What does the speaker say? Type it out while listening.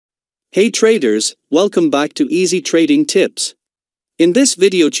Hey traders, welcome back to Easy Trading Tips. In this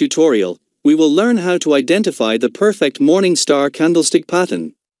video tutorial, we will learn how to identify the perfect Morning Star Candlestick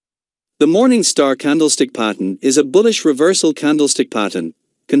Pattern. The Morning Star Candlestick Pattern is a bullish reversal candlestick pattern,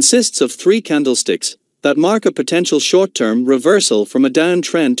 consists of 3 candlesticks that mark a potential short-term reversal from a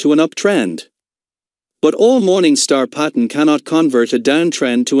downtrend to an uptrend. But all Morning Star pattern cannot convert a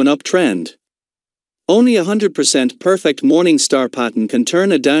downtrend to an uptrend. Only 100% perfect Morning Star pattern can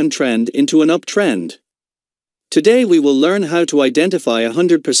turn a downtrend into an uptrend. Today we will learn how to identify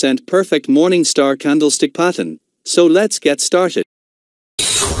 100% perfect Morning Star candlestick pattern, so let's get started.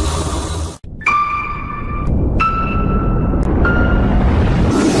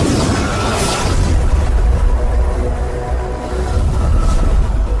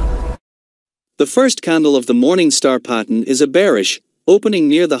 The first candle of the Morning Star pattern is a bearish, opening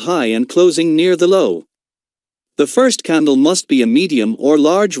near the high and closing near the low. The first candle must be a medium or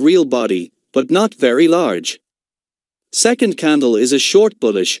large real body, but not very large. Second candle is a short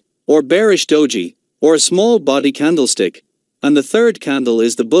bullish, or bearish doji, or a small body candlestick, and the third candle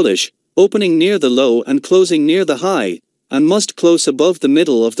is the bullish, opening near the low and closing near the high, and must close above the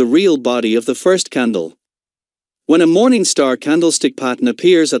middle of the real body of the first candle. When a Morning Star candlestick pattern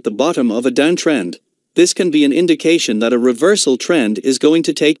appears at the bottom of a downtrend, this can be an indication that a reversal trend is going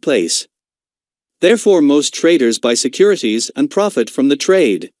to take place. Therefore, most traders buy securities and profit from the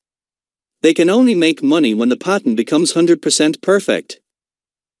trade. They can only make money when the pattern becomes 100% perfect.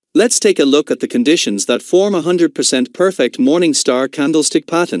 Let's take a look at the conditions that form a 100% perfect Morning Star candlestick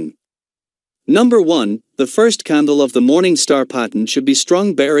pattern. Number 1, the first candle of the Morning Star pattern should be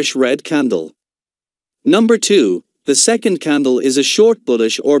strong bearish red candle. Number 2, the second candle is a short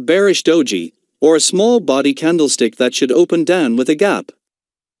bullish or bearish doji, or a small body candlestick that should open down with a gap.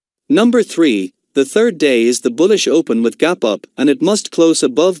 Number 3, the third day is the bullish open with gap up and it must close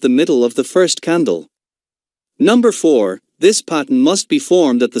above the middle of the first candle. Number 4, this pattern must be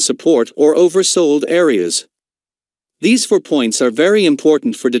formed at the support or oversold areas. These 4 points are very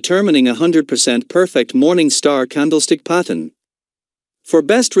important for determining a 100% perfect Morning Star candlestick pattern. For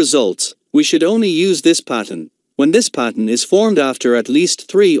best results, we should only use this pattern when this pattern is formed after at least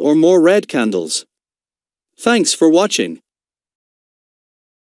 3 or more red candles. Thanks for watching.